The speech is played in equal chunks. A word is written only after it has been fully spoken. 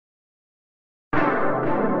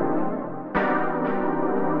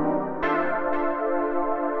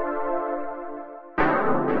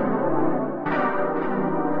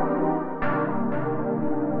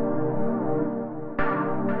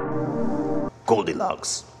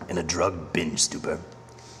Goldilocks, in a drug binge stupor,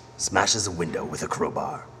 smashes a window with a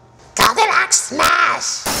crowbar. Goldilocks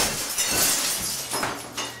Smash!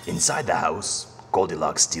 Inside the house,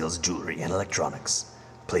 Goldilocks steals jewelry and electronics,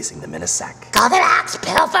 placing them in a sack. Goldilocks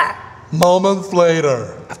Pilfer! Moments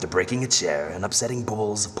later. After breaking a chair and upsetting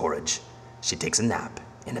bowls of porridge, she takes a nap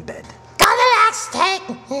in a bed. Goldilocks take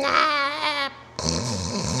nap!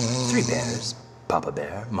 3 bears, Papa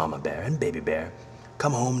Bear, Mama Bear, and Baby Bear,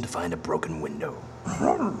 come home to find a broken window.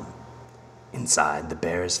 Inside, the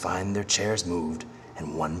bears find their chairs moved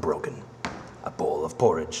and one broken, a bowl of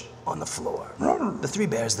porridge on the floor. The 3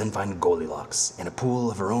 bears then find Goldilocks in a pool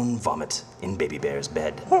of her own vomit in Baby Bear's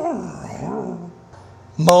bed.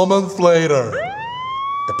 Moments later.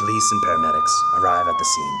 The police and paramedics arrive at the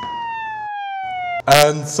scene.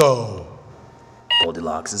 And so.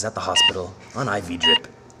 Goldilocks is at the hospital on IV drip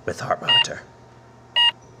with heart monitor.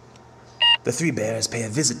 The 3 bears pay a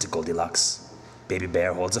visit to Goldilocks. Baby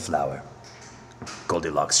Bear holds a flower.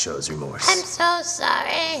 Goldilocks shows remorse. I'm so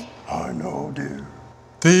sorry. I know, dear.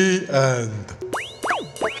 The end.